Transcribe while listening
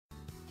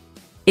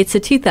It's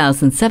a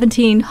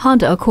 2017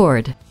 Honda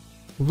Accord.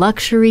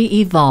 Luxury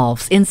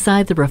evolves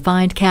inside the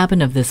refined cabin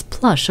of this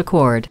plush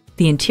Accord.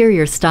 The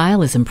interior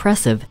style is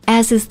impressive,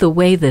 as is the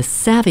way this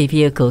savvy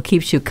vehicle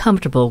keeps you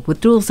comfortable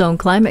with dual-zone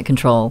climate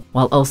control,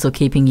 while also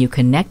keeping you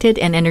connected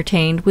and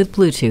entertained with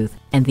Bluetooth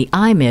and the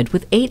iMid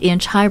with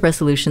 8-inch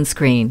high-resolution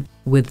screen.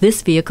 With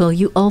this vehicle,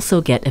 you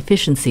also get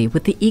efficiency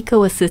with the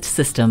Eco Assist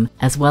system,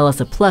 as well as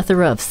a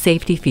plethora of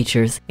safety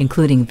features,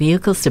 including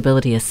Vehicle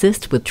Stability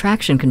Assist with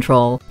traction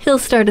control, Hill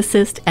Start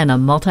Assist, and a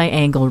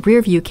multi-angle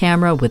rear-view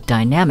camera with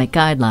dynamic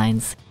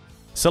guidelines.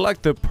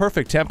 Select the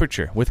perfect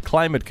temperature with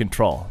climate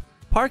control.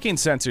 Parking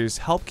sensors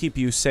help keep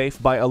you safe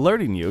by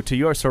alerting you to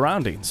your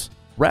surroundings.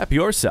 Wrap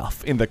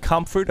yourself in the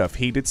comfort of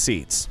heated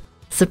seats.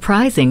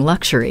 Surprising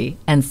luxury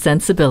and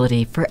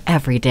sensibility for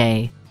every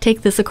day.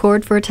 Take this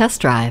Accord for a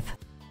test drive.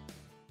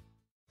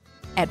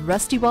 At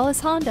Rusty Wallis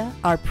Honda,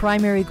 our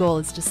primary goal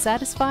is to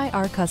satisfy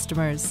our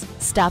customers.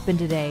 Stop in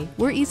today.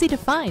 We're easy to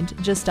find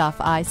just off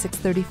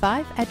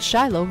I-635 at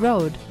Shiloh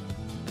Road.